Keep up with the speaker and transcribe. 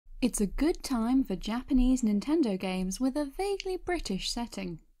It's a good time for Japanese Nintendo games with a vaguely British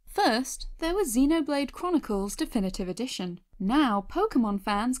setting. First, there was Xenoblade Chronicles Definitive Edition. Now, Pokémon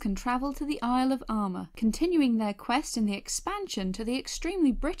fans can travel to the Isle of Armour, continuing their quest in the expansion to the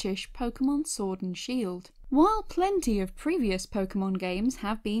extremely British Pokémon Sword and Shield. While plenty of previous Pokémon games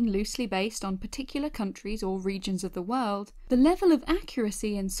have been loosely based on particular countries or regions of the world, the level of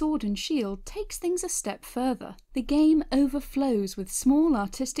accuracy in Sword and Shield takes things a step further. The game overflows with small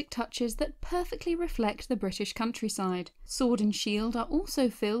artistic touches that perfectly reflect the British countryside. Sword and Shield are also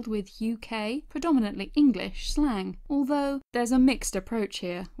filled with UK, predominantly English, slang, although there's a mixed approach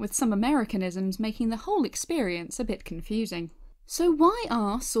here, with some Americanisms making the whole experience a bit confusing. So why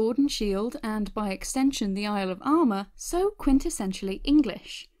are Sword and Shield, and by extension the Isle of Armour, so quintessentially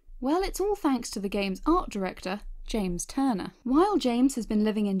English? Well, it's all thanks to the game's art director, James Turner. While James has been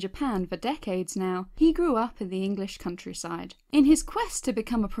living in Japan for decades now, he grew up in the English countryside. In his quest to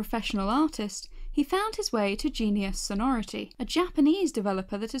become a professional artist, he found his way to Genius Sonority, a Japanese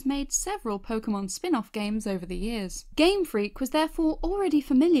developer that has made several Pokémon spin-off games over the years. Game Freak was therefore already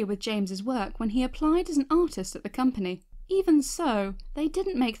familiar with James's work when he applied as an artist at the company. Even so, they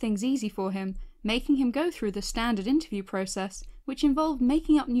didn't make things easy for him, making him go through the standard interview process, which involved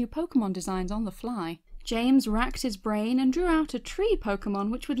making up new Pokémon designs on the fly. James racked his brain and drew out a tree Pokémon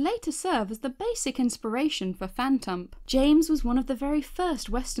which would later serve as the basic inspiration for Phantump. James was one of the very first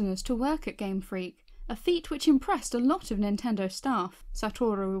Westerners to work at Game Freak, a feat which impressed a lot of Nintendo staff.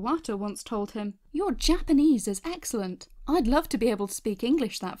 Satoru Iwata once told him, "Your Japanese is excellent. I'd love to be able to speak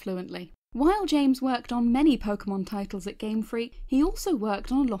English that fluently." While James worked on many Pokémon titles at Game Freak, he also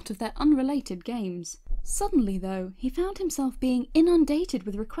worked on a lot of their unrelated games. Suddenly though, he found himself being inundated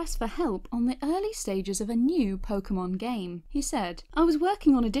with requests for help on the early stages of a new Pokémon game. He said, "I was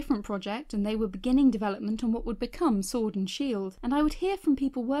working on a different project and they were beginning development on what would become Sword and Shield, and I would hear from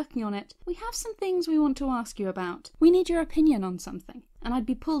people working on it, 'We have some things we want to ask you about. We need your opinion on something,' and I'd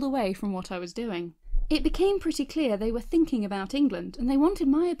be pulled away from what I was doing." It became pretty clear they were thinking about England, and they wanted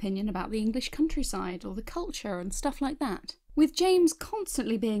my opinion about the English countryside, or the culture and stuff like that. With James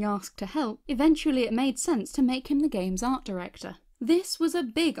constantly being asked to help, eventually it made sense to make him the game's art director. This was a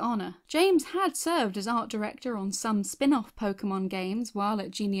big honour. James had served as art director on some spin-off Pokémon games while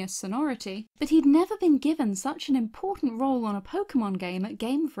at Genius Sonority, but he'd never been given such an important role on a Pokémon game at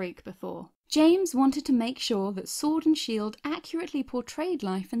Game Freak before. James wanted to make sure that Sword and Shield accurately portrayed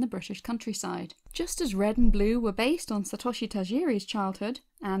life in the British countryside. Just as Red and Blue were based on Satoshi Tajiri's childhood,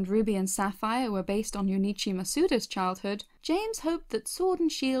 and Ruby and Sapphire were based on Junichi Masuda's childhood, James hoped that Sword and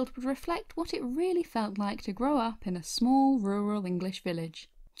Shield would reflect what it really felt like to grow up in a small rural English village.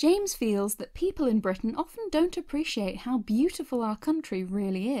 James feels that people in Britain often don't appreciate how beautiful our country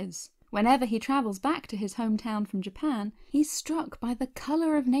really is. Whenever he travels back to his hometown from Japan, he's struck by the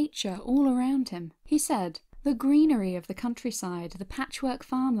colour of nature all around him. He said, "The greenery of the countryside, the patchwork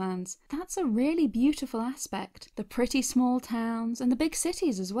farmlands, that's a really beautiful aspect. The pretty small towns, and the big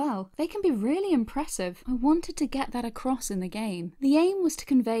cities as well. They can be really impressive. I wanted to get that across in the game." The aim was to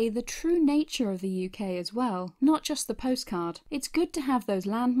convey the true nature of the UK as well, not just the postcard. It's good to have those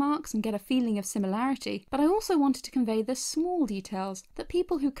landmarks and get a feeling of similarity, but I also wanted to convey the small details that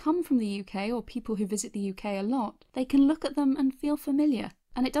people who come from the UK or people who visit the UK a lot, they can look at them and feel familiar.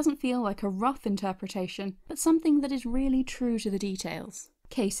 And it doesn't feel like a rough interpretation, but something that is really true to the details.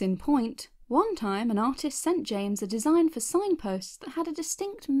 Case in point, one time an artist sent James a design for signposts that had a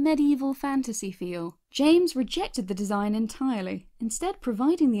distinct medieval fantasy feel. James rejected the design entirely, instead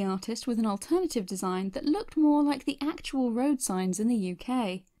providing the artist with an alternative design that looked more like the actual road signs in the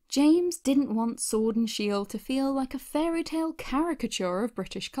UK. James didn't want Sword and Shield to feel like a fairy tale caricature of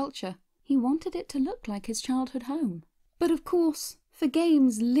British culture. He wanted it to look like his childhood home. But of course, for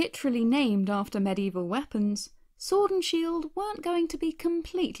games literally named after medieval weapons, Sword and Shield weren't going to be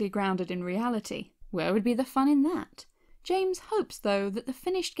completely grounded in reality. Where would be the fun in that? James hopes, though, that the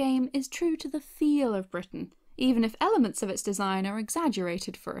finished game is true to the feel of Britain, even if elements of its design are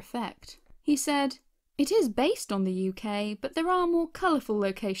exaggerated for effect. He said, "It is based on the UK, but there are more colourful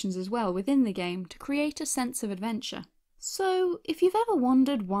locations as well within the game to create a sense of adventure." So, if you've ever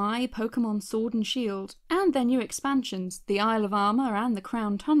wondered why Pokémon Sword and Shield, and their new expansions, the Isle of Armour and the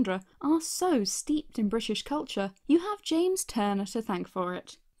Crown Tundra, are so steeped in British culture, you have James Turner to thank for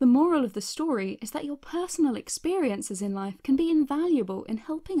it. The moral of the story is that your personal experiences in life can be invaluable in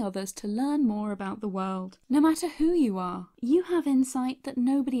helping others to learn more about the world. No matter who you are, you have insight that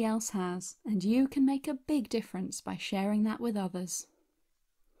nobody else has, and you can make a big difference by sharing that with others.